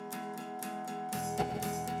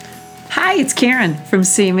Hi, it's Karen from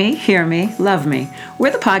See Me, Hear Me, Love Me.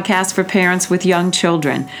 We're the podcast for parents with young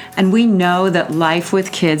children, and we know that life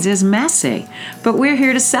with kids is messy, but we're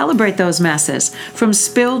here to celebrate those messes, from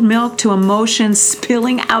spilled milk to emotions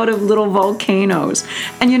spilling out of little volcanoes.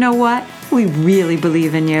 And you know what? We really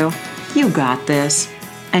believe in you. You got this,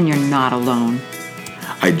 and you're not alone.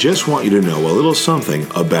 I just want you to know a little something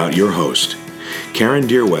about your host. Karen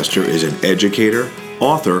Deerwester is an educator,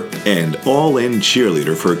 author, and all-in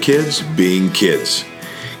cheerleader for kids being kids.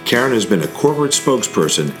 Karen has been a corporate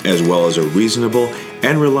spokesperson as well as a reasonable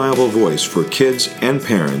and reliable voice for kids and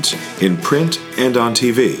parents in print and on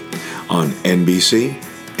TV, on NBC,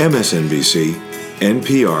 MSNBC,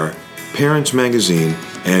 NPR, Parents Magazine,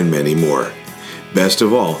 and many more. Best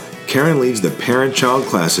of all, Karen leads the parent-child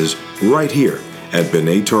classes right here at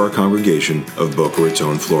B'nai Torah Congregation of Boca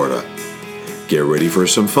Raton, Florida. Get ready for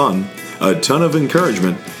some fun, a ton of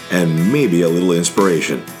encouragement, and maybe a little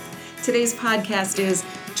inspiration. Today's podcast is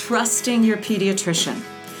Trusting Your Pediatrician.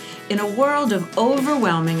 In a world of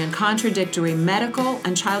overwhelming and contradictory medical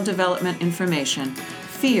and child development information,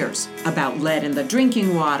 fears about lead in the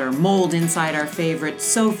drinking water, mold inside our favorite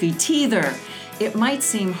Sophie teether, it might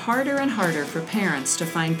seem harder and harder for parents to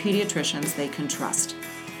find pediatricians they can trust.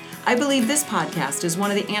 I believe this podcast is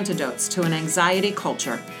one of the antidotes to an anxiety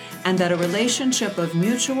culture, and that a relationship of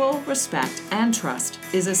mutual respect and trust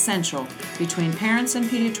is essential between parents and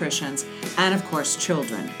pediatricians, and of course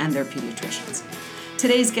children and their pediatricians.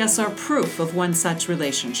 Today's guests are proof of one such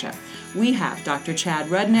relationship. We have Dr. Chad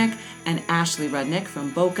Rudnick and Ashley Rudnick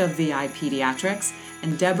from Boca VI Pediatrics,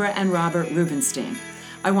 and Deborah and Robert Rubenstein.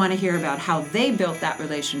 I want to hear about how they built that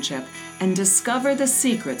relationship and discover the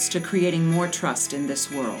secrets to creating more trust in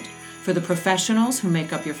this world, for the professionals who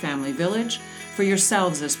make up your family village, for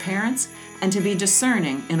yourselves as parents, and to be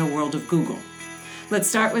discerning in a world of Google. Let's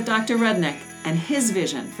start with Dr. Rudnick and his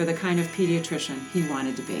vision for the kind of pediatrician he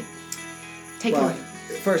wanted to be. Take it away.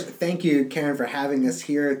 First, thank you, Karen, for having us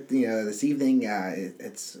here. This evening.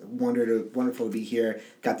 It's wonderful to be here.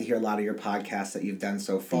 Got to hear a lot of your podcasts that you've done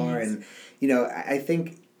so far, Thanks. And I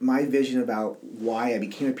think my vision about why I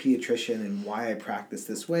became a pediatrician and why I practice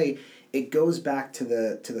this way, it goes back to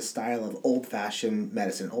the style of old-fashioned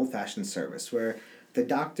medicine, old-fashioned service, where the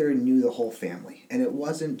doctor knew the whole family, and it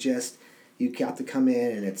wasn't just you got to come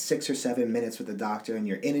in and it's 6 or 7 minutes with the doctor and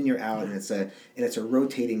you're in and you're out, and it's a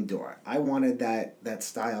rotating door. I wanted that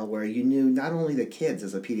style where you knew not only the kids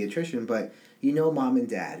as a pediatrician, but you know mom and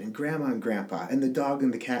dad and grandma and grandpa and the dog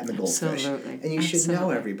and the cat and the goldfish. Absolutely. And you should know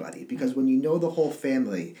everybody, because when you know the whole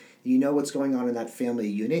family, you know what's going on in that family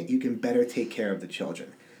unit, you can better take care of the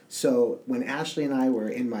children. So when Ashley and I were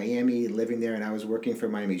in Miami living there, and I was working for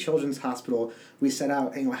Miami Children's Hospital, we set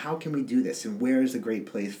out, how can we do this, and where is a great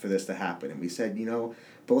place for this to happen? And we said,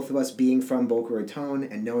 both of us being from Boca Raton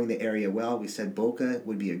and knowing the area well, we said Boca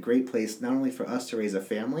would be a great place not only for us to raise a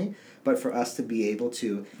family, but for us to be able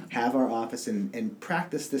to have our office and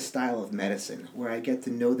practice this style of medicine where I get to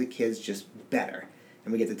know the kids just better.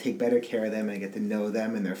 And we get to take better care of them, and I get to know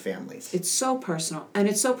them and their families. It's so personal, and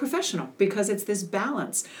it's so professional, because it's this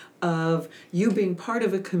balance of you being part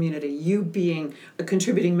of a community, you being a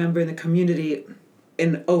contributing member in the community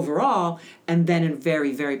in overall, and then in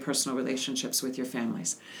very, very personal relationships with your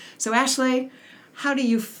families. So Ashley, how do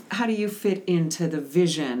you fit into the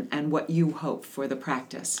vision and what you hope for the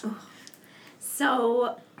practice?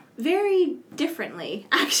 So very differently,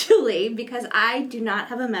 actually, because I do not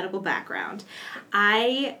have a medical background.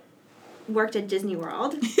 I worked at Disney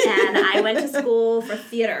World, and I went to school for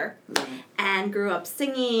theater and grew up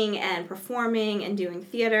singing and performing and doing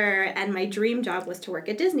theater, and my dream job was to work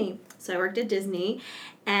at Disney. So I worked at Disney,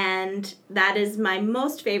 and that is my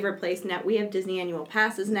most favorite place. Now, we have Disney annual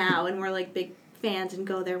passes now, and we're like big fans and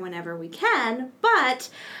go there whenever we can, but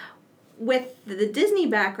with the Disney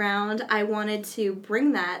background, I wanted to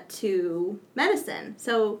bring that to medicine.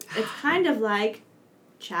 So it's kind of like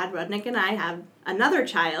Chad Rudnick and I have another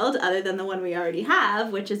child other than the one we already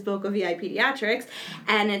have, which is Boca VI Pediatrics,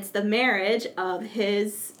 and it's the marriage of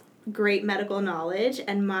his great medical knowledge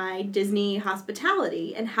and my Disney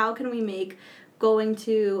hospitality. And how can we make going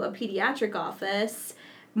to a pediatric office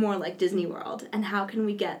more like Disney World, and how can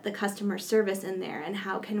we get the customer service in there, and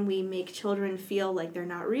how can we make children feel like they're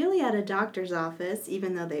not really at a doctor's office,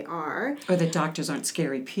 even though they are. Or that doctors aren't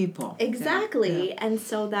scary people. Exactly. Yeah. And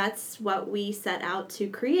so that's what we set out to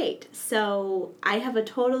create. So I have a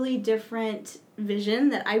totally different vision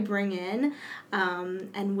that I bring in,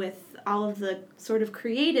 and with all of the sort of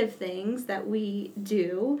creative things that we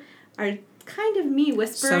do are kind of me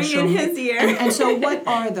whispering Social in his ear. And so what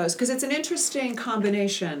are those? Because it's an interesting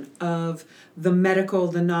combination of the medical,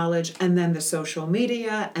 the knowledge, and then the social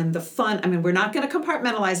media and the fun. I mean, we're not going to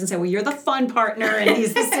compartmentalize and say, well, you're the fun partner and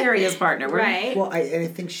he's the serious partner. Right. Well, I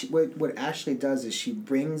think what Ashley does is she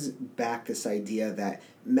brings back this idea that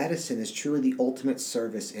medicine is truly the ultimate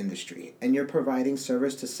service industry, and you're providing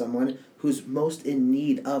service to someone who's most in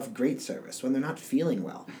need of great service when they're not feeling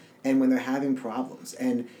well and when they're having problems.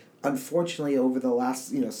 And unfortunately, over the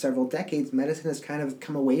last several decades, medicine has kind of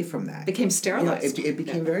come away from that. Became sterilized. It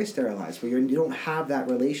became very sterilized, where you don't have that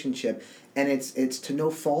relationship, and it's to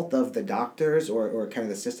no fault of the doctors or kind of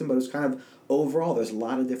the system, but it's kind of overall. There's a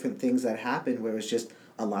lot of different things that happen where it's just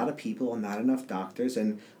a lot of people and not enough doctors,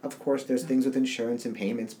 and of course there's things with insurance and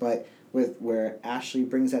payments, but where Ashley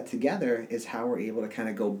brings that together is how we're able to kind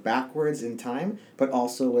of go backwards in time, but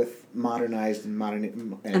also with modernized and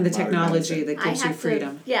the technology that gives you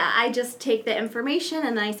freedom. I just take the information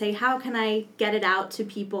and I say, how can I get it out to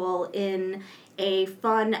people in a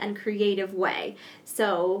fun and creative way?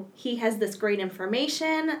 So he has this great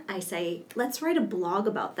information. I say, let's write a blog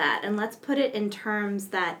about that and let's put it in terms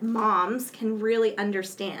that moms can really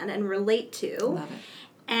understand and relate to. Love it.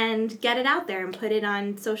 And get it out there and put it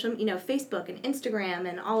on social, Facebook and Instagram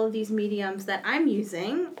and all of these mediums that I'm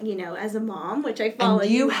using, as a mom, which I follow. And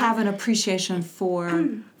you have an appreciation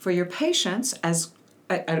for your patients as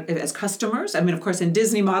customers. I mean, of course, in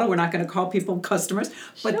Disney model, we're not going to call people customers.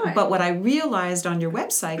 But what I realized on your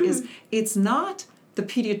website is it's not the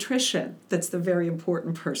pediatrician that's the very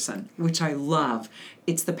important person, which I love.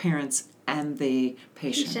 It's the parents and the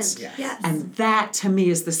patients. Yes. And that, to me,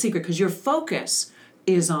 is the secret, because your focus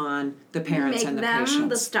is on the parents and the patients. We make them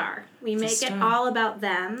the star. We make it all about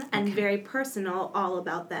them and very personal, all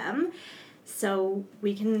about them, so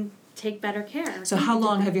we can take better care. So how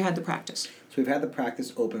long have you had the practice? So we've had the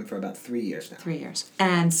practice open for about 3 years now. 3 years.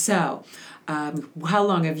 And so, how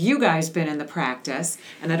long have you guys been in the practice?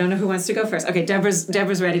 And I don't know who wants to go first. Okay,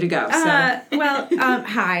 Deborah's ready to go. So.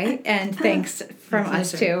 Hi, and thanks from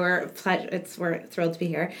us too. We're thrilled to be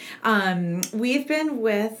here. We've been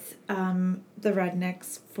with the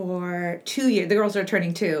Rudnicks for 2 years. The girls are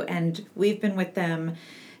turning 2, and we've been with them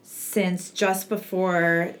since just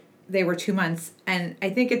before they were 2 months. And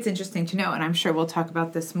I think it's interesting to know, and I'm sure we'll talk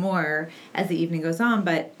about this more as the evening goes on,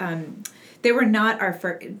 but they were not our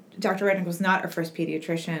first, Dr. Rudnick was not our first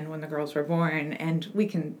pediatrician when the girls were born, and we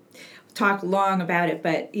can talk long about it,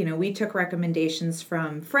 but, we took recommendations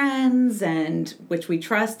from friends, and which we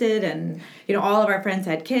trusted, and, all of our friends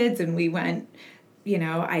had kids, and we went,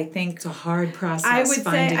 I think it's a hard process. I would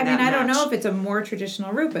say, I don't know match. if it's a more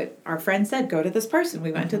traditional route, but our friend said, go to this person.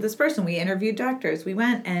 We went to this person. We interviewed doctors. We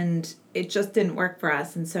went, and it just didn't work for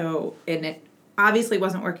us. And so, it obviously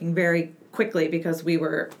wasn't working very quickly because we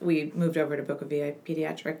moved over to Boca VI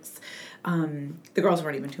Pediatrics. The girls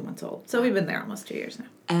weren't even 2 months old. So we've been there almost 2 years now.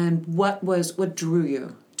 And what drew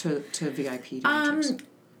you to VI Pediatrics?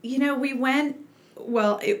 We went.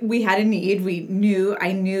 Well, we had a need.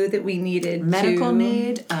 I knew that we needed medical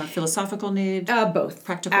need, philosophical need, both.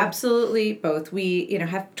 Practical, absolutely both. We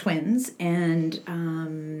have twins, and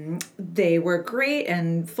they were great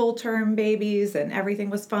and full-term babies, and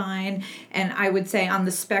everything was fine. And I would say on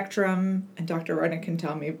the spectrum, and Dr. Rudnick can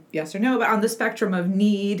tell me yes or no, but on the spectrum of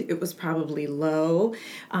need, it was probably low.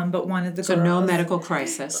 But one of the girls, no medical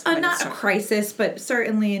crisis, not a crisis, but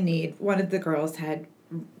certainly a need. One of the girls had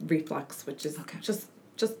reflux, which is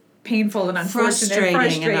just painful and unfortunate,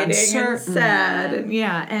 frustrating and uncertain, and sad,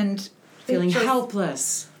 and feeling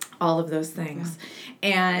helpless, all of those things,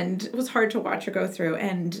 and it was hard to watch her go through,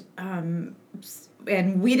 and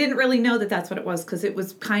we didn't really know that that's what it was, because it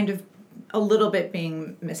was kind of a little bit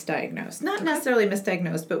being misdiagnosed, not necessarily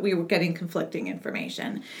misdiagnosed, but we were getting conflicting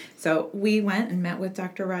information. So we went and met with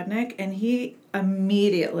Dr. Rudnick, and he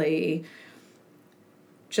immediately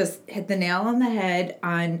just hit the nail on the head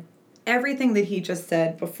on everything that he just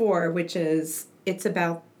said before, which is it's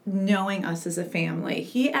about knowing us as a family.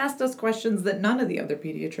 He asked us questions that none of the other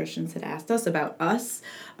pediatricians had asked us, about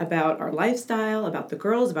our lifestyle, about the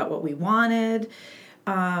girls, about what we wanted.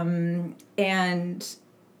 And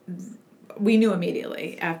we knew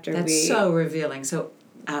immediately after That's so revealing. So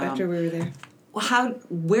after we were there.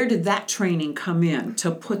 Where did that training come in to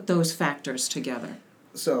put those factors together?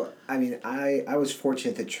 So, I was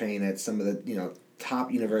fortunate to train at some of the,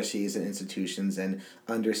 top universities and institutions, and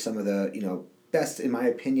under some of the, best, in my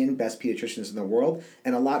opinion, best pediatricians in the world,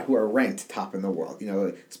 and a lot who are ranked top in the world,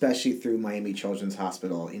 especially through Miami Children's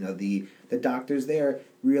Hospital. The doctors there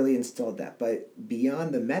really instilled that. But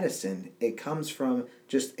beyond the medicine, it comes from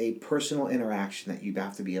just a personal interaction that you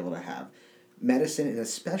have to be able to have. medicine, and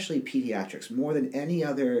especially pediatrics, more than any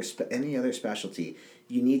other specialty,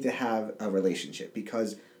 you need to have a relationship,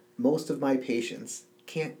 because most of my patients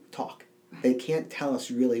can't talk. They can't tell us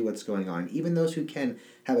really what's going on. Even those who can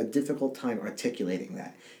have a difficult time articulating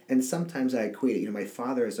that. And sometimes I equate it. My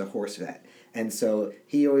father is a horse vet. And so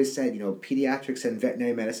he always said, pediatrics and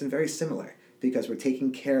veterinary medicine very similar, because we're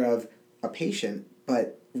taking care of a patient,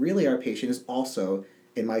 but really our patient is also,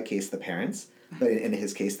 in my case, the parents, but in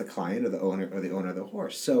his case, the client or the owner of the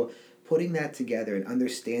horse. So putting that together and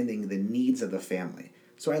understanding the needs of the family.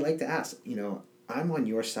 So I like to ask, I'm on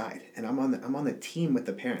your side, and I'm on the team with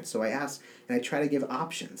the parents. So I ask, and I try to give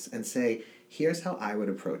options and say, here's how I would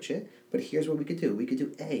approach it, but here's what we could do. We could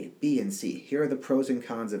do A, B, and C. Here are the pros and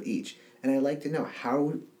cons of each. And I like to know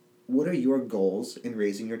what are your goals in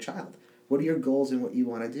raising your child? What are your goals in what you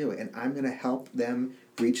want to do? And I'm going to help them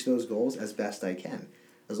reach those goals as best I can.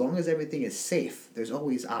 As long as everything is safe, there's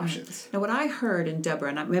always options. Now, what I heard in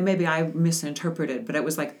Deborah, and maybe I misinterpreted, but it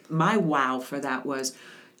was like my wow for that was,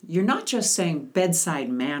 you're not just saying bedside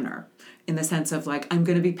manner in the sense of like, I'm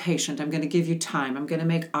going to be patient, I'm going to give you time, I'm going to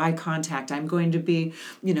make eye contact, I'm going to be,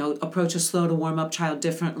 approach a slow to warm up child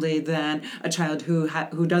differently than a child who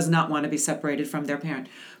does not want to be separated from their parent.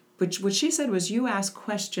 But what she said was you asked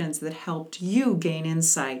questions that helped you gain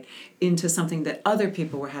insight into something that other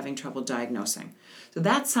people were having trouble diagnosing. So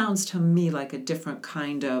that sounds to me like a different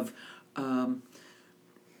kind of,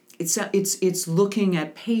 it's looking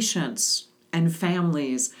at patients and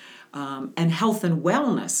families and health and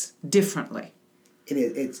wellness differently. It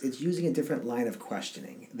is. It's using a different line of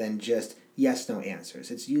questioning than just yes/no answers.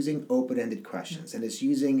 It's using open-ended questions, and it's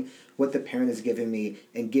using what the parent is giving me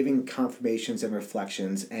and giving confirmations and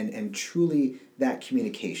reflections and truly that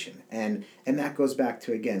communication. And that goes back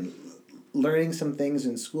to, again, learning some things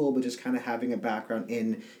in school, but just kind of having a background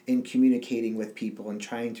in communicating with people and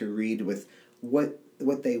trying to read with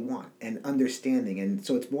what they want and understanding. And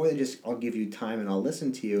so it's more than just I'll give you time and I'll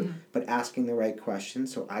listen to you, but asking the right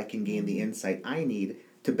questions so I can gain the insight I need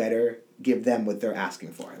to better give them what they're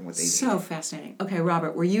asking for and what they need. So fascinating. Okay,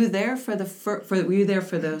 Robert, were you there for the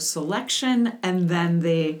selection and then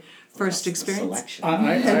the first experience? Selection.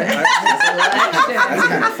 That's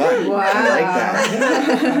kind of fun. Wow. I like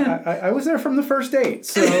that. I was there from the first date.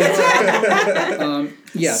 So,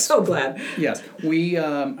 yes. So glad. Yes.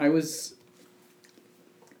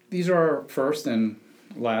 These are our first and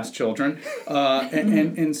last children.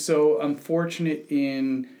 And so I'm fortunate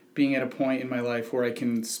in being at a point in my life where I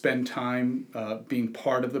can spend time being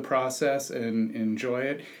part of the process and enjoy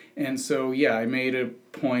it. And so, I made a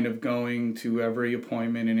point of going to every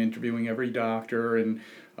appointment and interviewing every doctor and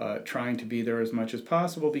trying to be there as much as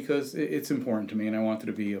possible because it's important to me and I wanted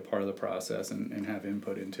to be a part of the process and have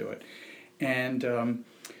input into it. And,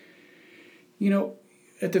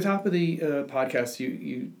 at the top of the podcast,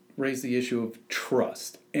 you raised the issue of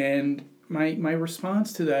trust. And my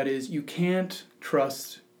response to that is you can't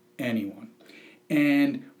trust anyone.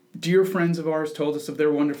 And dear friends of ours told us of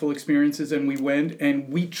their wonderful experiences, and we went, and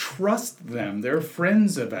we trust them. They're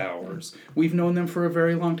friends of ours. We've known them for a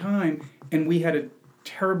very long time, and we had a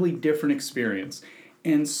terribly different experience.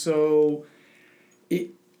 And so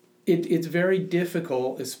it's very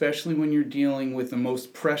difficult, especially when you're dealing with the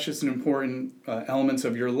most precious and important elements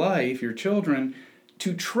of your life, your children,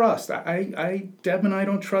 to trust. Deb and I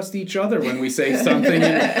don't trust each other when we say something,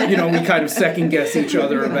 and we kind of second guess each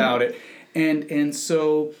other about it. And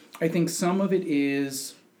so I think some of it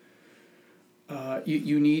is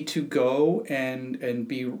you need to go and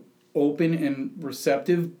be open and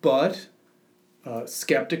receptive, but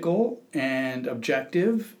skeptical and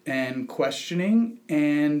objective and questioning,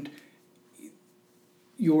 and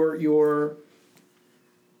your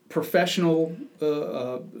professional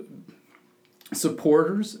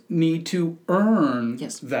supporters need to earn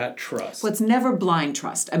that trust. Well, it's never blind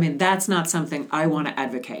trust. I mean, that's not something I want to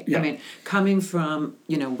advocate. Yeah. I mean, coming from,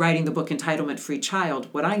 writing the book Entitlement Free Child,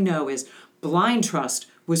 what I know is blind trust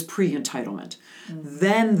was pre-entitlement. Mm-hmm.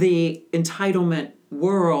 Then the entitlement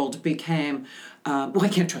world became, I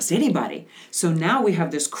can't trust anybody. So now we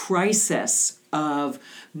have this crisis of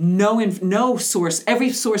no source, every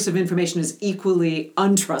source of information is equally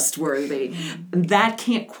untrustworthy. Mm-hmm. That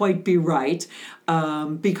can't quite be right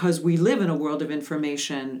because we live in a world of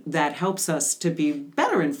information that helps us to be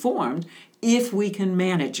better informed if we can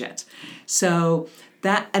manage it. So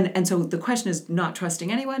that, and so the question is not trusting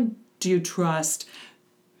anyone. Do you trust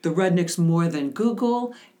the Rudnicks more than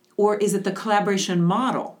Google, or is it the collaboration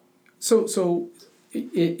model? So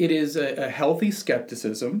it is a healthy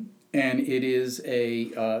skepticism, and it is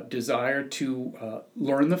a desire to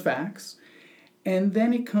learn the facts, and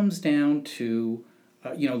then it comes down to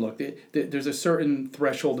look, there's a certain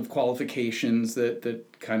threshold of qualifications that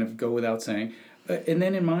kind of go without saying. And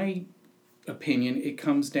then in my opinion, it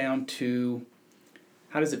comes down to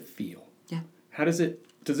how does it feel? Yeah.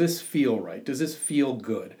 Does this feel right? Does this feel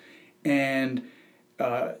good? And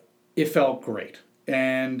it felt great.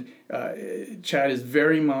 And Chad is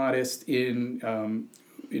very modest in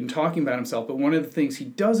talking about himself, but one of the things he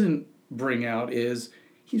doesn't bring out is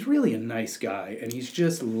he's really a nice guy, and he's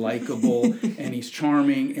just likable, and he's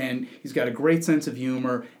charming, and he's got a great sense of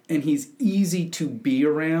humor, and he's easy to be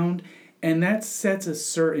around, and that sets a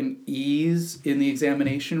certain ease in the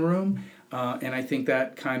examination room, and I think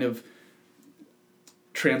that kind of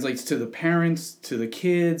translates to the parents, to the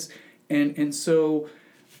kids, and so,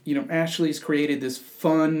 Ashley's created this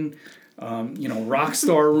fun, rock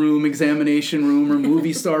star room, examination room, or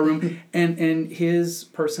movie star room, and his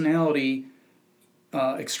personality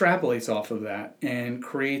extrapolates off of that and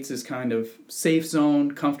creates this kind of safe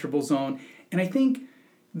zone, comfortable zone. And I think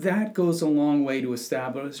that goes a long way to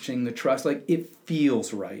establishing the trust. Like, it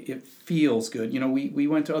feels right. It feels good. We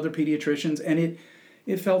went to other pediatricians, and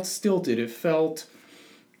it felt stilted. It felt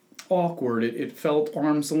awkward. It felt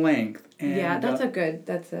arm's length. And,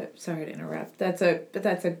 sorry to interrupt. That's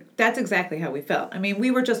exactly how we felt. I mean,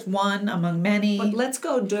 we were just one among many. But let's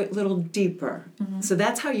go a little deeper. Mm-hmm. So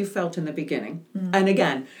that's how you felt in the beginning. Mm-hmm. And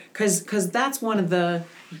again, because that's one of the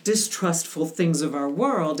distrustful things of our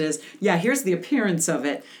world is, here's the appearance of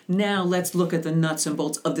it. Now let's look at the nuts and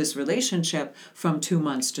bolts of this relationship from 2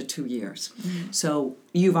 months to 2 years. Mm-hmm. So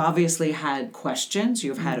you've obviously had questions.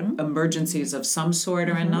 You've had emergencies of some sort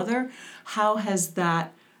or another. How has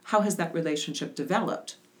that relationship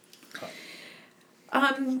developed?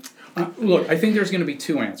 Look, I think there's going to be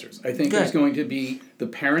two answers. I think there's going to be the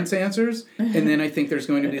parents' answers, and then I think there's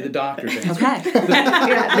going to be the doctor's answers. Okay.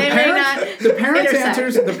 The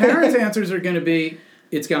parents' answers are going to be,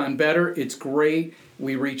 it's gotten better, it's great,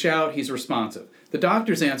 we reach out, he's responsive. The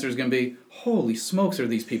doctor's answer is going to be, holy smokes, are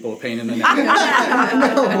these people a pain in the neck?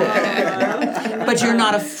 But you're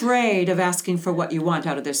not afraid of asking for what you want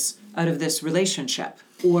out of this relationship,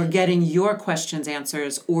 or getting your questions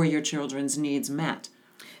answers or your children's needs met.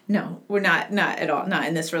 No, we're not at all. Not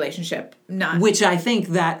in this relationship. Not. Which I think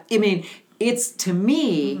it's, to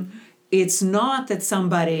me, it's not that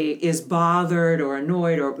somebody is bothered or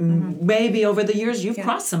annoyed, or maybe over the years you've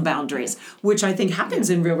crossed some boundaries, which I think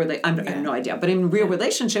happens in real relationships. I have no idea, but in real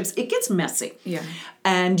relationships, it gets messy. Yeah.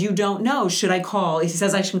 And you don't know, should I call? He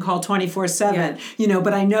says I should call 24/7,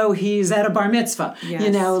 but I know he's at a bar mitzvah,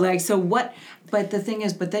 so what? But the thing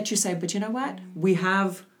is, but that you say, but you know what?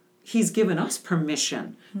 He's given us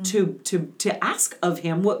permission to ask of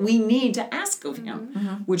him what we need to ask of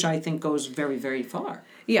him, which I think goes very, very far.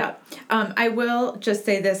 Yeah. I will just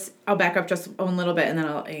say this. I'll back up just a little bit and then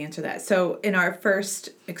I'll answer that. So in our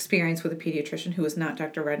first experience with a pediatrician who was not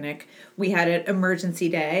Dr. Rudnick, we had an emergency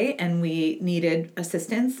day and we needed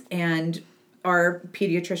assistance, and our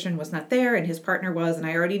pediatrician was not there and his partner was, and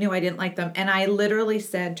I already knew I didn't like them. And I literally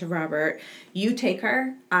said to Robert, you take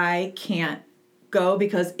her. I can't go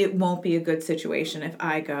because it won't be a good situation if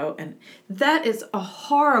I go. And that is a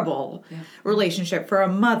horrible relationship for a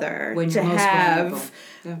mother to have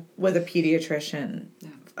with a pediatrician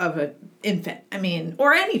of an infant. I mean,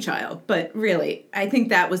 or any child. But really, I think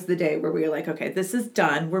that was the day where we were like, okay, this is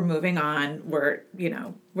done. We're moving on. We're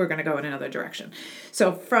going to go in another direction.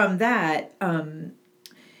 So from that,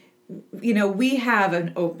 we have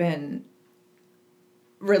an open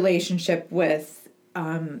relationship with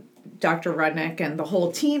Dr. Rudnick and the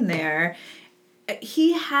whole team there.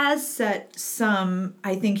 He has set some,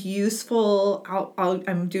 I think, useful,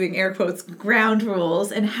 I'm doing air quotes, ground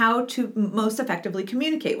rules and how to most effectively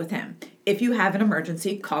communicate with him. If you have an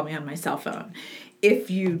emergency, call me on my cell phone.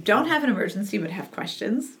 If you don't have an emergency but have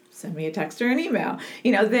questions, send me a text or an email.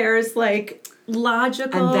 There's like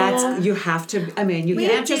logical. And that's, you have to, you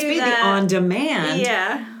can't just be the on-demand.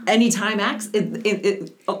 Yeah. Anytime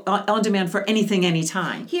on demand for anything,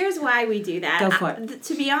 anytime. Here's why we do that. Go for it.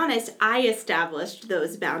 To be honest, I established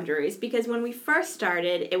those boundaries because when we first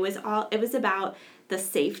started, it was about the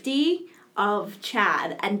safety of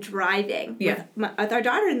Chad and driving with our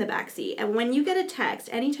daughter in the backseat. And when you get a text,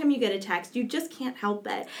 anytime you get a text, you just can't help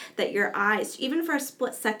it that your eyes, even for a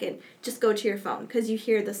split second, just go to your phone because you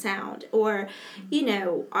hear the sound. Or,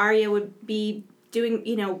 Arya would be doing,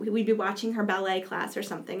 we'd be watching her ballet class or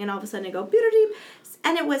something, and all of a sudden it'd go, beep,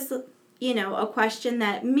 and it was, a question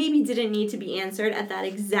that maybe didn't need to be answered at that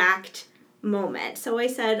exact moment. So I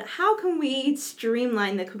said, how can we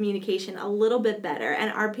streamline the communication a little bit better?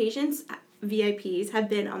 And our patients, VIPs, have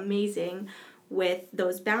been amazing with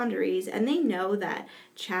those boundaries, and they know that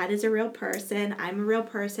Chad is a real person, I'm a real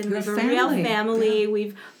person, we have a family. real family,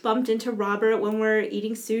 we've bumped into Robert when we're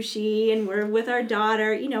eating sushi, and we're with our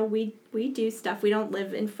daughter, we do stuff, we don't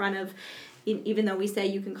live in front of, even though we say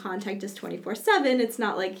you can contact us 24/7, it's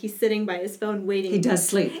not like he's sitting by his phone waiting. He does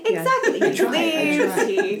sleep. Exactly. I try.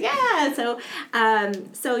 Yeah.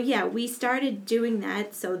 So we started doing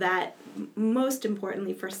that so that most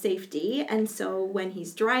importantly for safety, and so when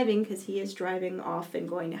he's driving, because he is driving off and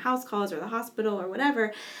going to house calls or the hospital or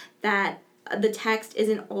whatever, that the text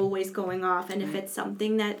isn't always going off, and if it's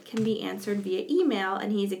something that can be answered via email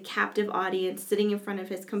and he's a captive audience sitting in front of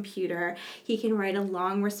his computer, he can write a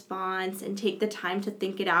long response and take the time to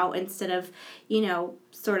think it out instead of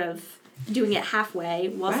sort of doing it halfway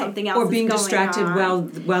while something else or being is going distracted on.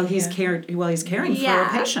 while he's caring for a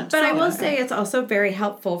patient. But I will say it's also very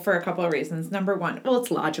helpful for a couple of reasons. Number one, well,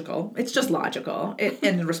 it's logical. It's just logical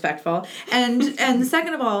and respectful. And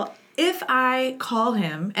second of all, if I call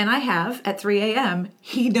him, and I have at 3 a.m.,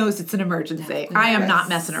 he knows it's an emergency. I am not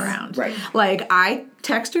messing around. Right. Like, I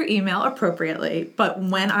text or email appropriately, but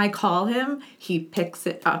when I call him, he picks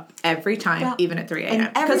it up every time, even at 3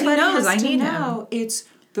 a.m. Because he knows I need him. It's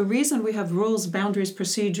the reason we have rules, boundaries,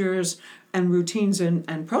 procedures, and routines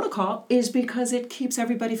and protocol is because it keeps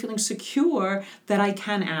everybody feeling secure that I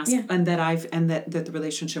can ask and that the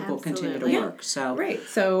relationship will continue to work. So right.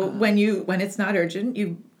 So when it's not urgent,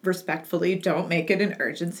 you respectfully don't make it an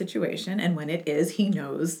urgent situation, and when it is, he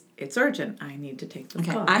knows it's urgent. I need to take the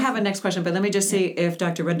call. I have a next question, but let me just see if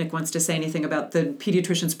Dr. Rudnick wants to say anything about the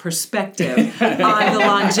pediatrician's perspective on the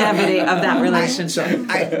longevity of that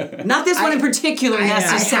relationship. Not this one in particular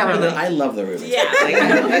necessarily. I love the Rubens. Yeah.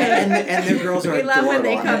 and their girls are we love when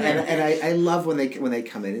they come in. And I love when they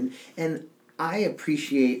come in. And I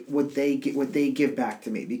appreciate what they give back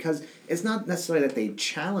to me, because it's not necessarily that they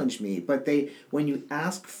challenge me, but when you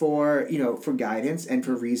ask for guidance and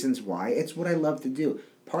for reasons why, it's what I love to do.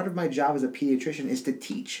 Part of my job as a pediatrician is to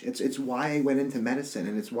teach. It's why I went into medicine,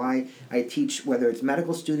 and it's why I teach, whether it's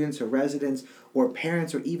medical students or residents or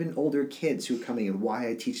parents or even older kids who are coming in, why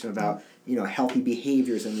I teach them about healthy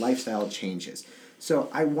behaviors and lifestyle changes. So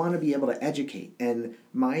I want to be able to educate, and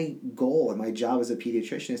my goal and my job as a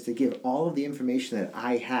pediatrician is to give all of the information that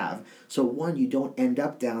I have. So one, you don't end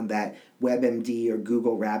up down that WebMD or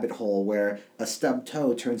Google rabbit hole where a stubbed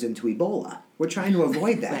toe turns into Ebola. We're trying to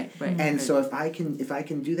avoid that. Right. So if I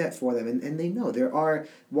can do that for them, and they know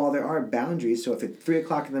while there are boundaries, so if it's 3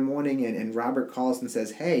 o'clock in the morning and Robert calls and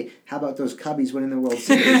says, "Hey, how about those Cubbies winning the World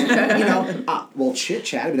Series?" We'll chit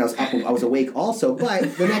chat. I mean, I was awake also,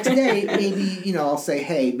 but the next day maybe I'll say,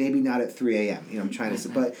 "Hey, maybe not at 3 a.m." I'm trying to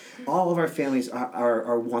say, but all of our families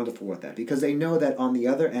are wonderful with that, because they know that on the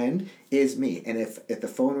other end is me, and if the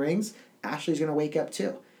phone rings, Ashley's going to wake up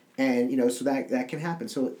too. And, so that can happen.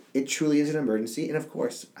 So it truly is an emergency. And, of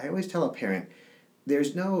course, I always tell a parent,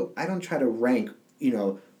 I don't try to rank,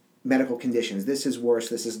 medical conditions. This is worse,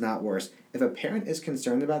 this is not worse. If a parent is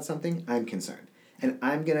concerned about something, I'm concerned. And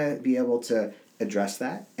I'm going to be able to address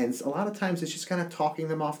that. And a lot of times it's just kind of talking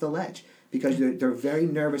them off the ledge, because they're very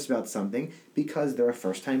nervous about something because they're a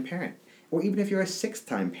first-time parent. Or even if you're a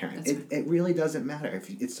sixth-time parent, it really doesn't matter.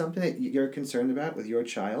 If it's something that you're concerned about with your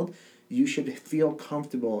child, you should feel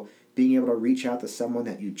comfortable being able to reach out to someone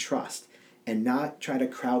that you trust and not try to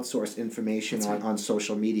crowdsource information on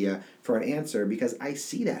social media for an answer, because I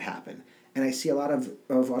see that happen. And I see a lot of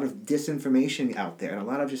disinformation out there, and a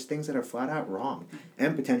lot of just things that are flat out wrong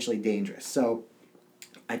and potentially dangerous. So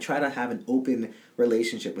I try to have an open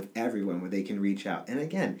relationship with everyone where they can reach out. And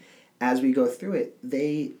again, as we go through it,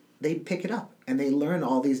 they pick it up and they learn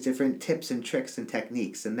all these different tips and tricks and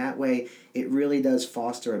techniques. And that way, it really does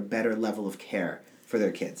foster a better level of care for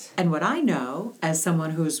their kids. And what I know, as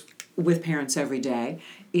someone who's with parents every day,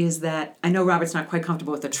 is that I know Robert's not quite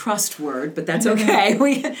comfortable with the trust word, but that's okay.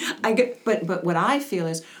 But what I feel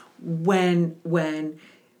is when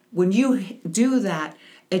you do that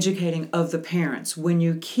educating of the parents, when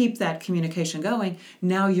you keep that communication going,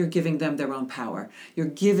 now you're giving them their own power. You're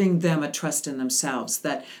giving them a trust in themselves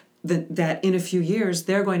that in a few years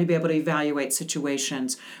they're going to be able to evaluate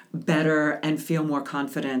situations better and feel more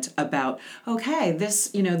confident about, okay,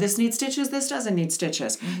 this needs stitches, this doesn't need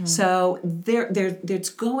stitches. Mm-hmm. So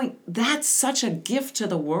that's such a gift to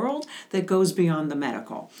the world that goes beyond the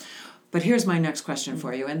medical. But here's my next question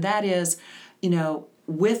for you, and that is,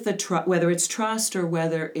 with the whether it's trust or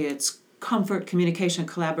whether it's comfort, communication,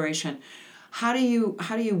 collaboration, how do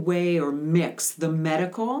you weigh or mix the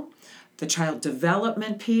medical, the child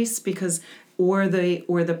development piece, or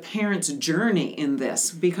the parent's journey in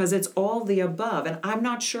this, because it's all the above, and I'm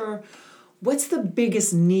not sure what's the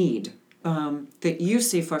biggest need that you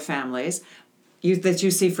see for families, that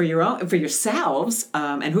you see for yourselves,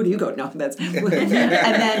 and who do you go? No, that's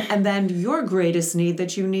and then your greatest need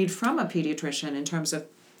that you need from a pediatrician in terms of.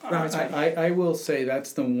 I will say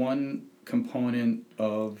that's the one component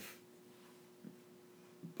of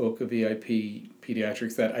Boca VIP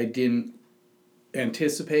Pediatrics that I didn't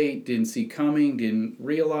anticipate, didn't see coming, didn't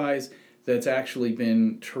realize, that's actually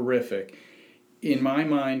been terrific. In my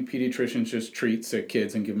mind, pediatricians just treat sick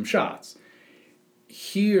kids and give them shots.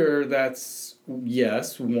 Here, that's,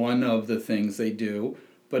 yes, one of the things they do,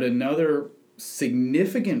 but another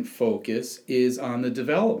significant focus is on the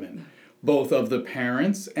development, both of the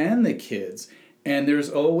parents and the kids. And there's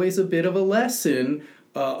always a bit of a lesson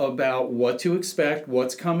about what to expect,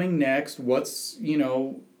 what's coming next, what's,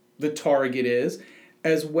 the target is,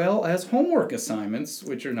 as well as homework assignments,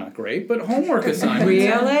 which are not great, but homework assignments. Really?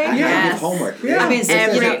 Yes. Homework. Yeah. I mean,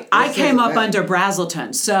 I came up under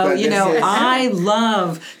Brazelton, so, I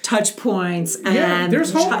love touch points and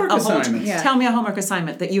there's homework assignments. Yeah. Tell me a homework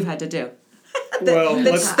assignment that you've had to do. Well,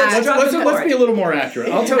 let's be a little more accurate.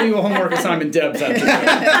 I'll tell you a homework assignment Deb's had to do.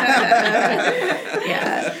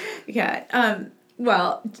 Yeah.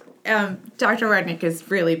 Dr. Rudnick is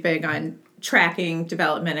really big on tracking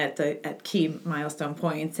development at key milestone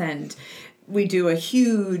points, and we do a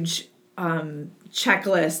huge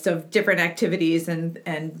checklist of different activities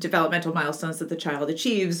and developmental milestones that the child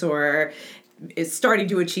achieves or is starting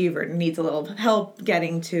to achieve or needs a little help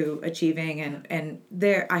getting to achieving, and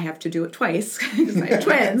there I have to do it twice because I have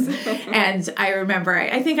twins. And I remember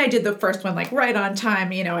I think I did the first one like right on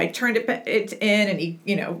time. I turned it in, and he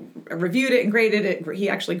reviewed it and graded it. He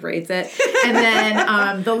actually grades it, and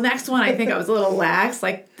then the next one I think I was a little lax,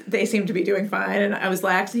 like they seemed to be doing fine and I was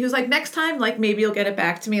lax, and he was like, next time, like maybe you'll get it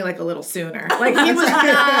back to me like a little sooner. Like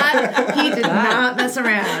he did not mess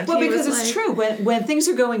around. Well, because it's true, when things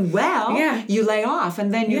are going well, you lay off,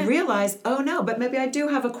 and then you realize, oh no, but maybe I do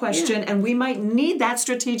have a question, and we might need that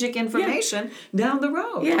strategic information down the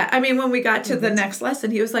road. Yeah, I mean, when we got to the next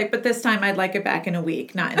lesson, he was like, but this time I'd like it back in a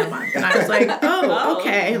week, not in a month. And I was like, oh,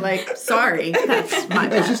 okay, like, sorry, that's my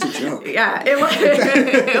bad. It was just a joke. Yeah, it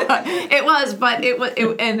was.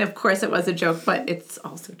 And of course it was a joke, but it's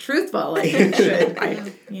also truthful. Like, it should,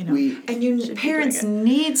 parents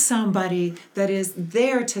need somebody that is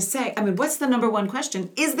there to say, I mean, what's the number one question?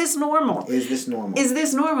 Is this normal? Is this normal? Is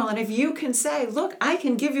this normal? And if you can say, look, I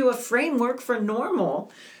can give you a framework for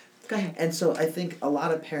normal. Go ahead. And so I think a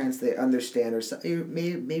lot of parents, they understand, or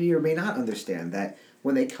maybe or may not understand, that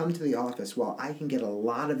when they come to the office, well, I can get a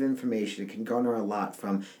lot of information. It can garner a lot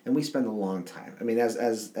from, and we spend a long time. I mean,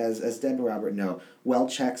 as Deb and Robert know, well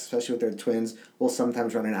checks, especially with their twins, will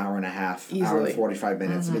sometimes run an hour and a half, easily. Hour and 45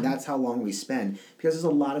 minutes. I mean, that's how long we spend, because there's a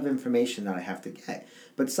lot of information that I have to get.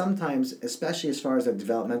 But sometimes, especially as far as their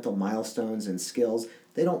developmental milestones and skills,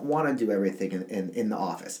 they don't want to do everything in the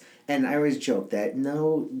office. And I always joke that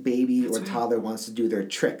no baby or toddler wants to do their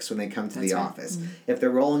tricks when they come to the office. Mm-hmm. If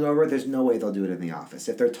they're rolling over, there's no way they'll do it in the office.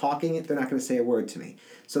 If they're talking, they're not going to say a word to me.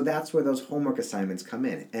 So that's where those homework assignments come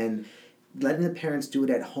in. And letting the parents do it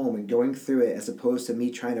at home and going through it, as opposed to me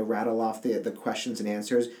trying to rattle off the questions and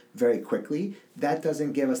answers very quickly, that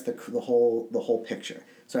doesn't give us the whole picture.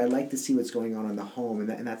 So I like to see what's going on in the home,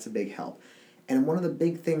 and that's a big help. And one of the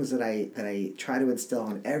big things that I try to instill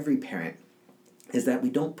on every parent is that we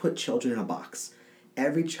don't put children in a box.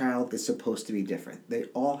 Every child is supposed to be different. They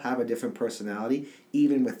all have a different personality,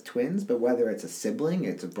 even with twins, but whether it's a sibling,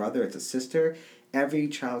 it's a brother, it's a sister, every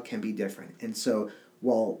child can be different. And so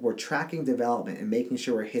while we're tracking development and making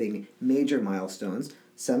sure we're hitting major milestones,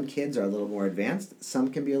 some kids are a little more advanced,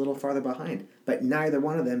 some can be a little farther behind. But neither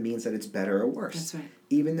one of them means that it's better or worse. That's right.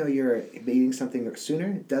 Even though you're meeting something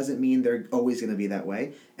sooner, doesn't mean they're always going to be that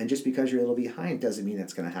way. And just because you're a little behind doesn't mean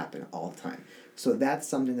that's going to happen all the time. So that's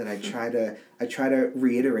something that I try to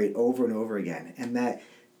reiterate over and over again, and that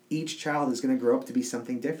each child is going to grow up to be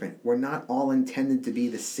something different. We're not all intended to be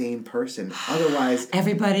the same person. Otherwise,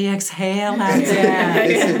 everybody exhale out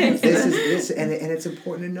there. This is and it's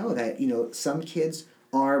important to know that some kids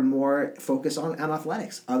are more focused on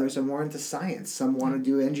athletics. Others are more into science. Some want to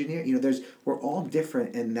do engineering. We're all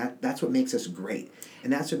different, and that's what makes us great,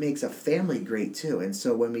 and that's what makes a family great too. And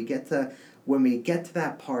so when we get to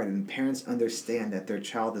that part and parents understand that their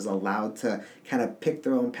child is allowed to kind of pick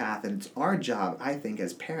their own path, and it's our job, I think,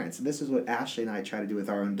 as parents, and this is what Ashley and I try to do with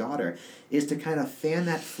our own daughter, is to kind of fan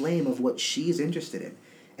that flame of what she's interested in.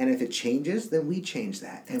 And if it changes, then we change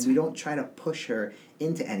that. And we don't try to push her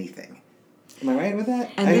into anything. Am I right with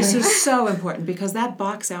that? And this is so important because that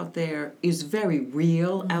box out there is very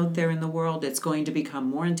real out there in the world. It's going to become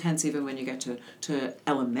more intense even when you get to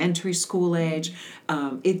elementary school age.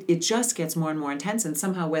 It just gets more and more intense, and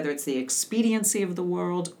somehow whether it's the expediency of the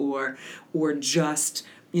world or just,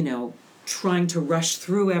 trying to rush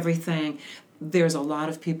through everything, there's a lot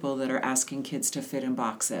of people that are asking kids to fit in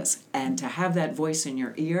boxes, and to have that voice in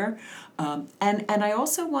your ear. And I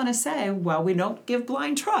also want to say, while we don't give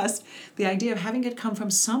blind trust, the idea of having it come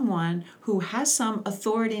from someone who has some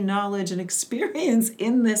authority, knowledge, and experience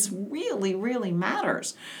in this really, really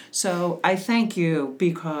matters. So I thank you,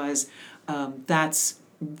 because that's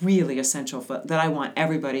really essential that I want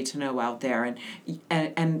everybody to know out there.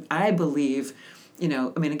 And I believe,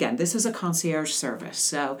 again, this is a concierge service,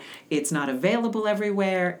 so it's not available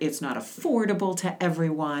everywhere, it's not affordable to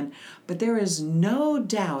everyone, but there is no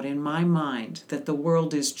doubt in my mind that the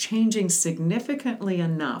world is changing significantly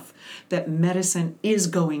enough that medicine is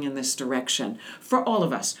going in this direction for all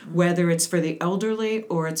of us, whether it's for the elderly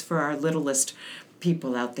or it's for our littlest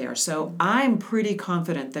people out there. So I'm pretty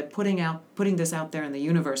confident that putting this out there in the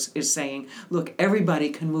universe is saying, look,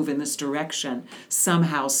 everybody can move in this direction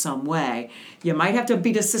somehow, some way. You might have to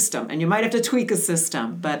beat a system and you might have to tweak a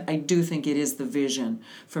system, but I do think it is the vision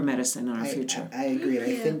for medicine in our future. I agree. And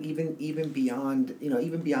I think even beyond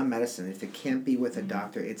medicine, if it can't be with a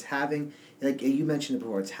doctor, it's having, like you mentioned it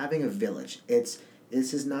before, it's having a village.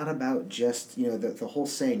 This is not about just, the whole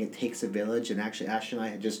saying, it takes a village, and actually Ashley and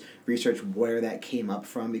I had just researched where that came up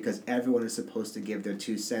from, because everyone is supposed to give their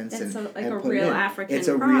 2 cents. It's and a put real it in. African It's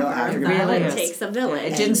a proverb. real African It really proverb. It takes a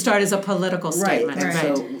village. It didn't start as a political statement.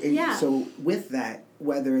 Right. So with that,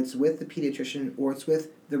 whether it's with the pediatrician or it's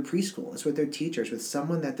with their preschool, it's with their teachers, with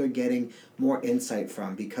someone that they're getting more insight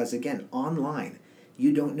from, because again, online,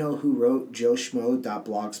 you don't know who wrote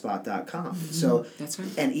joeschmo.blogspot.com. So that's right.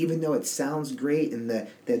 And even though it sounds great, and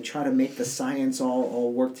they try to make the science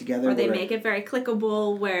all work together, or they make it very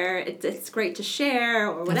clickable, where it's great to share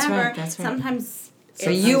or whatever. That's right. Sometimes. So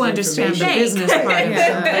you understand the business part of it.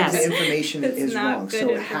 Sometimes the Yes. information It's is not wrong. good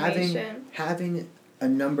So information. having a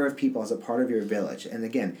number of people as a part of your village, and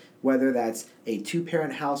again, whether that's a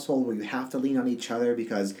 2-parent household where you have to lean on each other,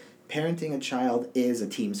 because parenting a child is a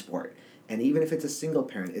team sport. And even if it's a single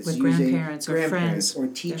parent, it's With using grandparents or friends. or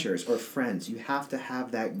teachers or friends. You have to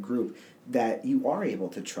have that group that you are able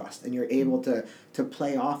to trust, and you're able to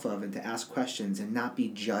play off of, and to ask questions and not be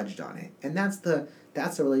judged on it. And that's the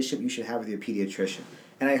relationship you should have with your pediatrician.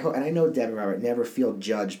 And I know Deb and Robert never feel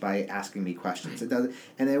judged by asking me questions. It doesn't.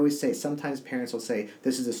 And I always say, sometimes parents will say,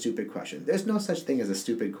 "This is a stupid question." There's no such thing as a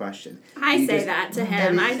stupid question. I say that to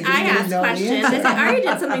him. I ask questions. I say, I already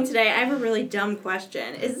did something today. I have a really dumb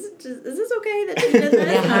question. Is this okay that you did this?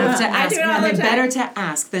 You have to ask. I do it all the time. Better to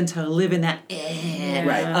ask than to live in that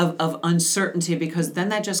Right. of uncertainty, because then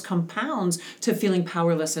that just compounds to feeling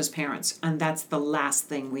powerless as parents, and that's the last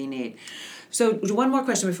thing we need. So one more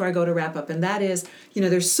question before I go to wrap up, and that is,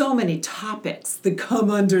 there's so many topics that come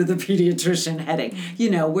under the pediatrician heading.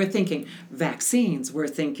 We're thinking vaccines, we're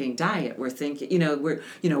thinking diet, we're thinking,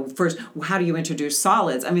 first, how do you introduce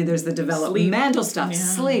solids? I mean, there's the developmental stuff,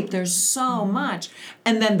 sleep, there's so much.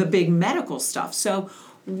 And then the big medical stuff. So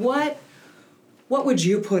what would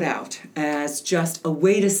you put out as just a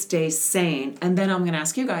way to stay sane? And then I'm going to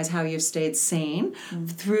ask you guys how you've stayed sane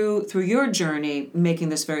through your journey, making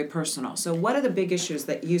this very personal. So what are the big issues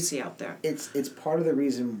that you see out there? It's part of the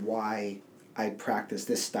reason why I practice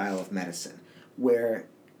this style of medicine, where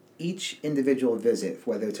each individual visit,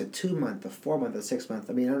 whether it's a 2-month, a 4-month, a 6-month,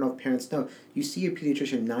 I don't know if parents know, you see your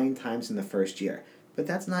pediatrician 9 times in the first year. But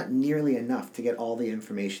that's not nearly enough to get all the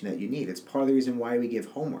information that you need. It's part of the reason why we give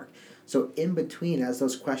homework. So in between, as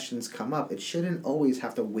those questions come up, it shouldn't always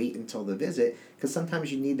have to wait until the visit, because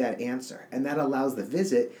sometimes you need that answer. And that allows the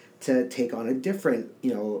visit to take on a different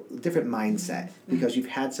mindset, because you've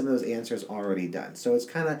had some of those answers already done. So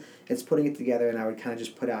it's putting it together, and I would kind of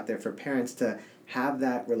just put out there for parents to have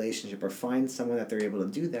that relationship, or find someone that they're able to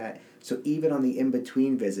do that. So even on the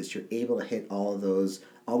in-between visits, you're able to hit all those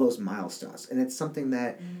milestones. And it's something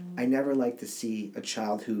that I never like to see a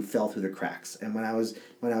child who fell through the cracks. And when I was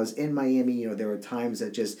in Miami, there were times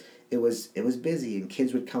that just it was busy, and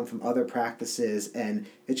kids would come from other practices, and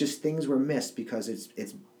it just, things were missed because it's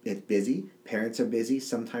busy. Parents are busy.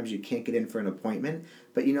 Sometimes you can't get in for an appointment.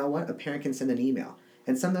 But you know what? A parent can send an email.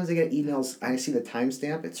 And sometimes I get emails, I see the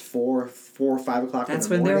timestamp, it's 4 or 5 o'clock in the morning. That's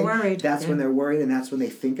when they're worried. That's when they're worried, and that's when they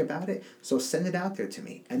think about it. So send it out there to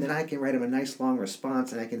me. And then I can write them a nice long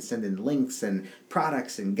response, and I can send in links and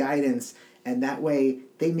products and guidance. And that way,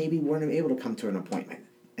 they maybe weren't able to come to an appointment.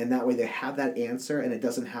 And that way they have that answer and it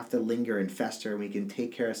doesn't have to linger and fester, and we can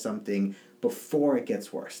take care of something before it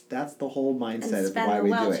gets worse. That's the whole mindset of why we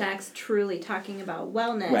do it. And spend the well checks truly talking about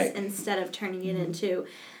wellness instead of turning it into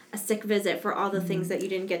a sick visit for all the things that you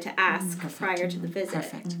didn't get to ask prior to the visit.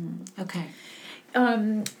 Perfect. Okay.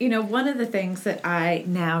 One of the things that I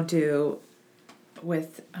now do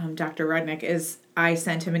with Dr. Rudnick is I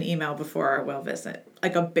send him an email before our well visit,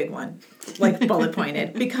 like a big one, like bullet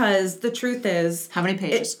pointed, because the truth is... How many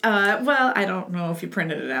pages? Well, I don't know if you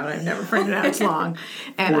printed it out. I've never printed it out. It's long.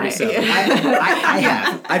 And 47. I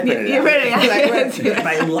have. I printed it out. Printed it out.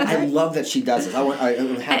 But I love that she does it.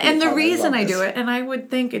 And the reason I do it, and I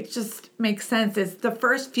would think it just makes sense, is the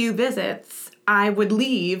first few visits, I would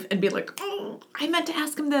leave and be like, oh, I meant to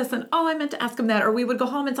ask him this, and oh, I meant to ask him that. Or we would go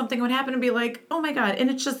home and something would happen and be like, oh my God.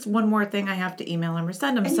 And it's just one more thing I have to email him or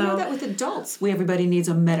send him. And you know that with adults, everybody needs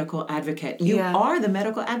a medical advocate. You are the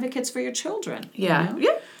medical advocates for your children. Yeah. You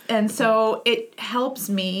know? And so it helps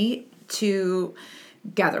me to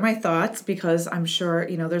gather my thoughts, because I'm sure,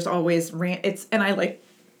 there's always and I like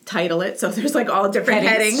title it, so there's like all different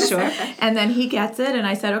headings. Sure. And then he gets it, and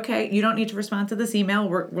I said, okay, you don't need to respond to this email.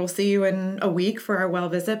 We'll see you in a week for our well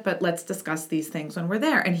visit, but let's discuss these things when we're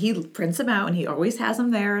there. And he prints them out, and he always has them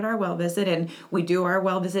there at our well visit, and we do our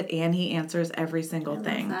well visit, and he answers every single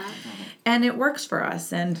thing. And it works for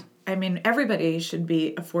us. And I mean, everybody should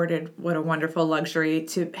be afforded what a wonderful luxury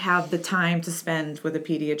to have the time to spend with a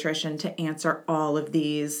pediatrician to answer all of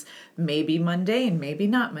these maybe mundane, maybe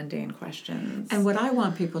not mundane questions. And what I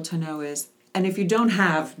want people to know is, and if you don't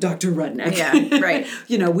have Dr. Rudnick, right.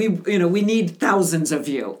 we need thousands of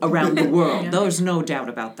you around the world. There's no doubt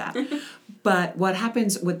about that. But what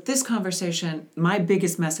happens with this conversation, my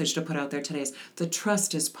biggest message to put out there today is the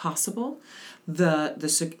trust is possible. The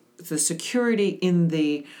security in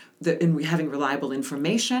in having reliable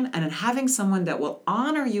information and in having someone that will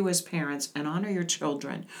honor you as parents and honor your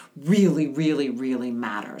children really, really, really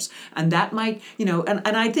matters. And that might, and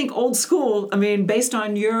I think old school, based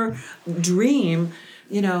on your dream,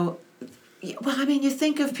 you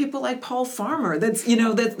think of people like Paul Farmer that's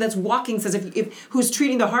walking, says who's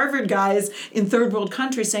treating the Harvard guys in third world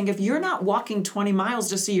countries, saying if you're not walking 20 miles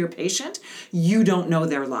to see your patient, you don't know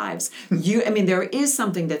their lives. There is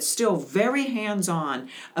something that's still very hands-on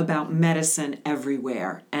about medicine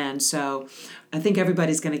everywhere. And so I think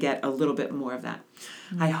everybody's going to get a little bit more of that.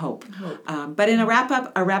 I hope. But in a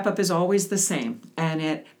wrap-up is always the same. And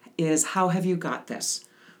it is, how have you got this?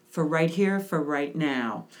 For right here, for right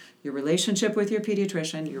now. Your relationship with your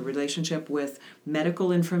pediatrician, your relationship with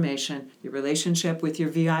medical information, your relationship with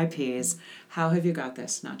your VIPs. How have you got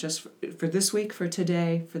this? Not just for this week, for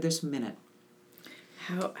today, for this minute.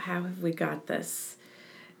 How have we got this?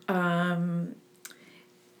 Tell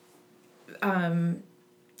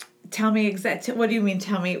me what do you mean?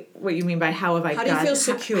 Tell me what you mean by how have I got? How do you feel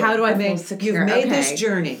secure? How do I feel secure? You've made this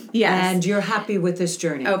journey. Yes. And you're happy with this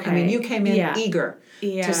journey. Okay. You came in eager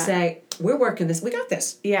to say, we're working this. We got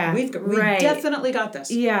this. Yeah. We definitely got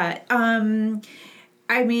this. Yeah.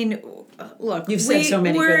 Look, you've said so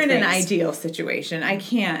many we're good in things. An ideal situation.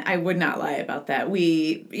 I would not lie about that.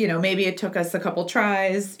 We, maybe it took us a couple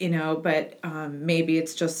tries, but maybe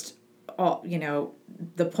it's just all,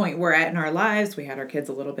 the point we're at in our lives. We had our kids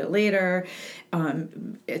a little bit later.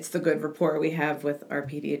 It's the good rapport we have with our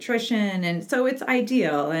pediatrician. And so it's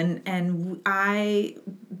ideal.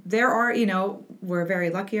 We're very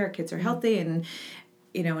lucky. Our kids are healthy. And,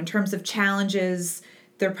 in terms of challenges,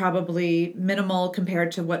 they're probably minimal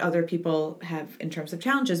compared to what other people have in terms of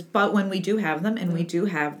challenges. But when we do have them, and we do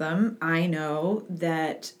have them, I know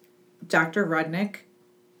that Dr. Rudnick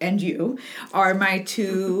and you are my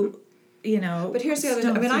two, But here's the other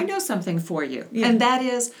thing. I know something for you. Yeah. And that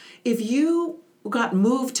is, if you got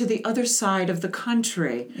moved to the other side of the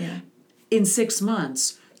country in 6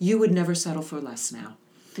 months, you would never settle for less now.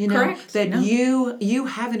 Correct. That you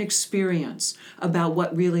have an experience about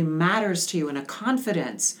what really matters to you and a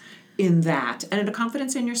confidence in that and a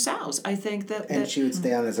confidence in yourselves. I think that she would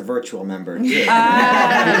stay on as a virtual member too.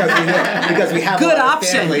 because we have good a lot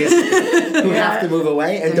option. of families who have to move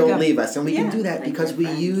away and don't leave us, and we can do that because we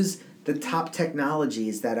use the top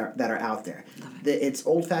technologies that are out there. It's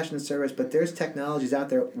old-fashioned service, but there's technologies out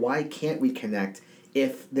there. Why can't we connect?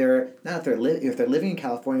 If they're living in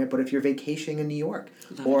California, but if you're vacationing in New York,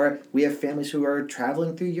 or we have families who are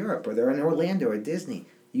traveling through Europe, or they're in Orlando or Disney,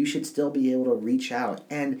 you should still be able to reach out.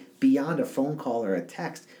 And beyond a phone call or a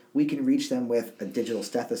text, we can reach them with a digital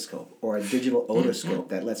stethoscope or a digital otoscope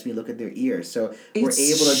that lets me look at their ears. So we're able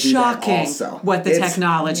to do that also. What the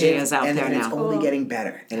technology is out there now. And it's only getting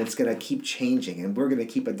better, and it's going to keep changing, and we're going to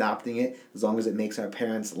keep adopting it as long as it makes our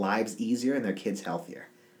parents' lives easier and their kids healthier.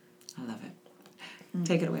 I love it.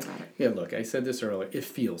 Take it away, Robert. Yeah, look, I said this earlier. It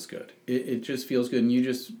feels good. It just feels good. And you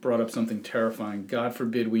just brought up something terrifying. God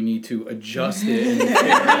forbid we need to adjust it and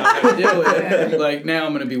figure out how to do it. Like, now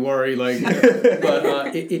I'm going to be worried. Like,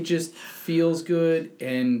 but it just feels good,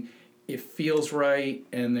 and it feels right,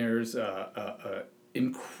 and there's a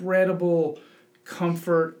incredible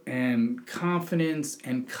comfort and confidence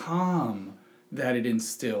and calm that it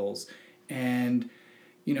instills. And,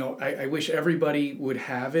 you know, I wish everybody would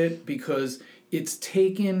have it, because it's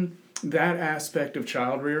taken that aspect of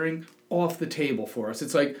child rearing off the table for us.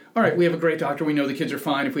 It's like, all right, we have a great doctor. We know the kids are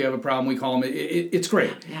fine. If we have a problem, we call them. It's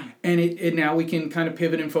great. Yeah. And it now we can kind of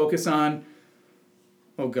pivot and focus on,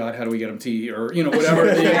 oh God, how do we get them to eat? Or, you know, whatever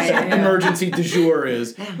the emergency du jour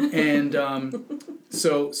is. And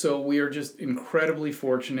so we are just incredibly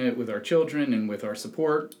fortunate with our children and with our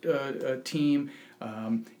support team.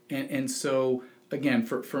 And so, again,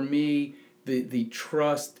 for me, the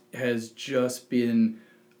trust has just been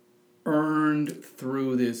earned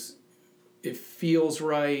through this. It feels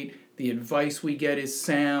right. The advice we get is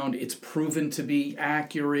sound. It's proven to be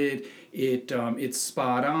accurate. It's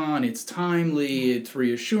spot on. It's timely. It's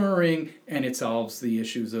reassuring, and it solves the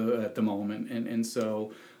issues at the moment. And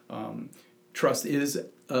so trust is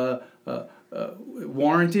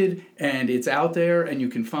warranted, and it's out there, and you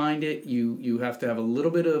can find it. You have to have a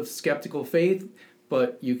little bit of skeptical faith,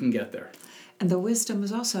 but you can get there. And the wisdom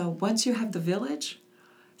is also, once you have the village,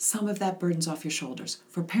 some of that burden's off your shoulders.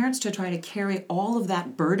 For parents to try to carry all of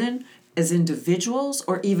that burden as individuals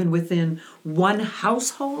or even within one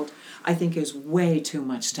household, I think is way too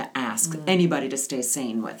much to ask anybody to stay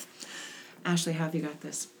sane with. Ashley, how have you got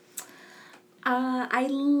this? I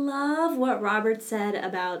love what Robert said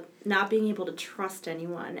about not being able to trust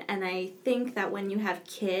anyone. And I think that when you have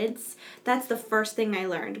kids, that's the first thing I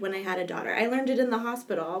learned when I had a daughter. I learned it in the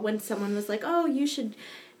hospital when someone was like, oh, you should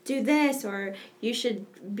do this, or you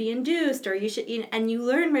should be induced, or you should, and you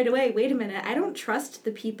learn right away, wait a minute, I don't trust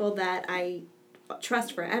the people that I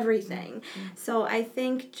trust for everything. So I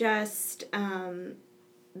think just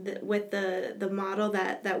with the model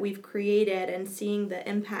that we've created and seeing the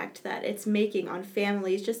impact that it's making on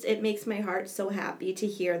families, just it makes my heart so happy to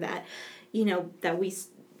hear that, you know, that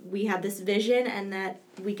we had this vision and that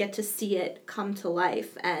we get to see it come to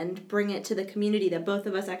life and bring it to the community that both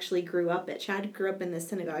of us actually grew up at. Chad grew up in the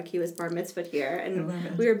synagogue. He was bar mitzvahed here,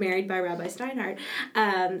 and we were married by Rabbi Steinhardt.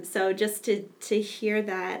 So just to hear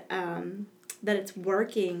that that it's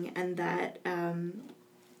working and that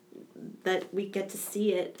that we get to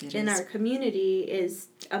see it in our community is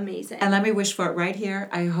amazing. And let me wish for it right here.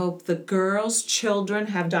 I hope the girls' children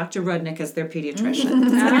have Dr. Rudnick as their pediatrician.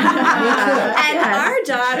 And our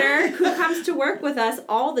daughter, who comes to work with us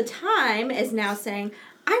all the time, is now saying,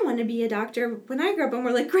 I want to be a doctor when I grow up. And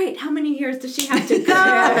we're like, great, how many years does she have to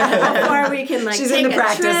go before we can like take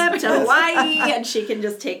a trip to Hawaii and she can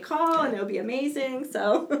just take call and it'll be amazing.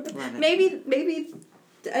 So maybe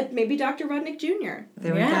Dr. Rudnick Jr.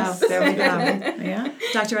 There we go. There we go. Yeah.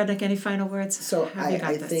 Dr. Rudnick, any final words? So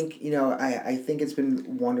I think, you know, I think it's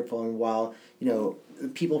been wonderful. And while, you know,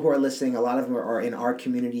 people who are listening, a lot of them are in our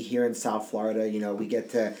community here in South Florida. You know, we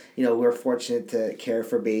get to, you know, we're fortunate to care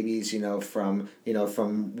for babies, from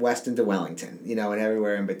Weston to Wellington, and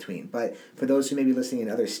everywhere in between. But for those who may be listening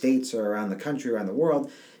in other states or around the country, around the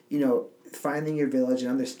world, finding your village and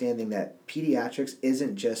understanding that pediatrics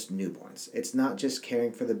isn't just newborns. It's not just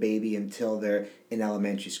caring for the baby until they're in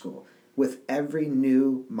elementary school. With every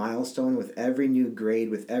new milestone, with every new grade,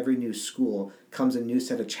 with every new school comes a new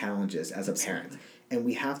set of challenges as a parent. And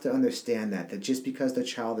we have to understand that just because the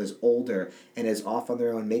child is older and is off on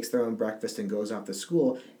their own, makes their own breakfast and goes off to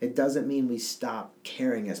school, it doesn't mean we stop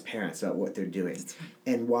caring as parents about what they're doing. Right.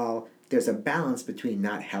 And while there's a balance between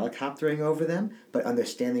not helicoptering over them, but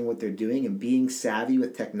understanding what they're doing and being savvy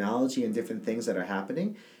with technology and different things that are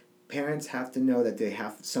happening, parents have to know that they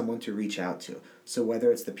have someone to reach out to. So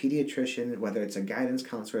whether it's the pediatrician, whether it's a guidance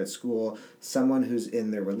counselor at school, someone who's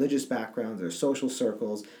in their religious background, their social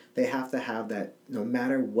circles, they have to have that no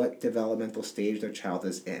matter what developmental stage their child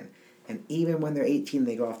is in. And even when they're 18,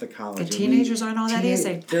 they go off to college. The teenagers aren't all that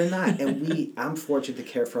easy. They're not. And I'm fortunate to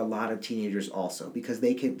care for a lot of teenagers also because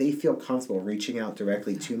they feel comfortable reaching out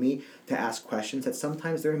directly to me to ask questions that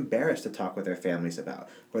sometimes they're embarrassed to talk with their families about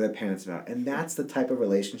or their parents about. And that's the type of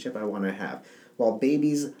relationship I want to have. While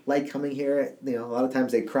babies like coming here, a lot of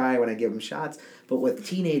times they cry when I give them shots. But with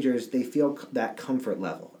teenagers, they feel that comfort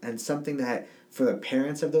level. And something that for the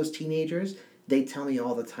parents of those teenagers, they tell me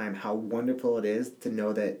all the time how wonderful it is to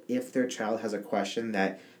know that if their child has a question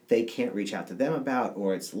that they can't reach out to them about,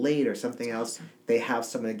 or it's late or something else, they have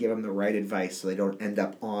someone to give them the right advice so they don't end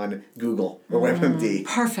up on Google or WebMD.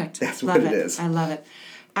 Perfect. That's love what it is. I love it.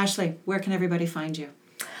 Ashley, where can everybody find you?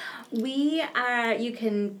 You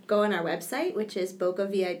can go on our website, which is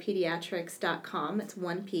bocavipediatrics.com. It's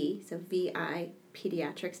 1P, so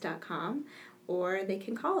vipediatrics.com. Or they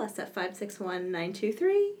can call us at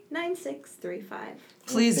 561-923-9635.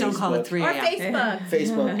 Please don't call it 3 Or a.m. Facebook.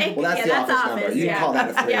 Facebook. Well, that's the that's office number. You can call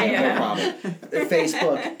that at 3. No problem.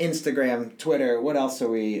 Facebook, Instagram, Twitter. What else are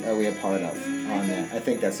we a part of on there? I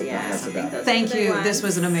think that's about. Thank you. This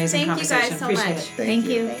was an amazing conversation. Thank you guys so Appreciate much. it. Thank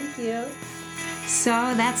you. Thank you.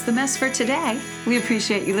 So that's the mess for today. We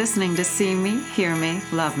appreciate you listening to See Me, Hear Me,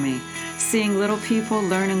 Love Me. Seeing little people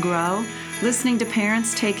learn and grow, listening to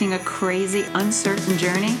parents taking a crazy, uncertain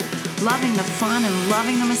journey, loving the fun and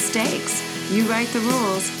loving the mistakes. You write the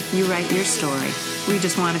rules, you write your story. We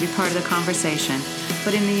just want to be part of the conversation.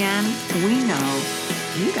 But in the end, we know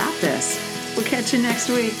you got this. We'll catch you next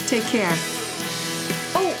week. Take care.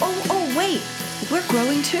 Oh, wait. We're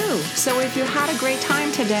growing too. So if you had a great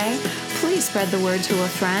time today, please spread the word to a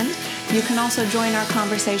friend. You can also join our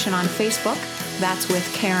conversation on Facebook. That's with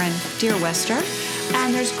Karen Deerwester.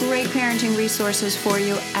 And there's great parenting resources for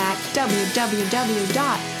you at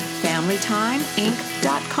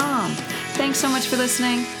www.familytimeinc.com. Thanks so much for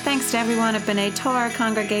listening. Thanks to everyone at B'nai Torah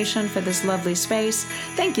Congregation for this lovely space.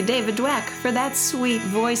 Thank you, David Dweck, for that sweet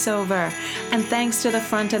voiceover. And thanks to The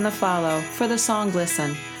Front and the Follow for the song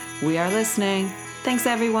Listen. We are listening. Thanks,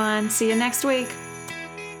 everyone. See you next week.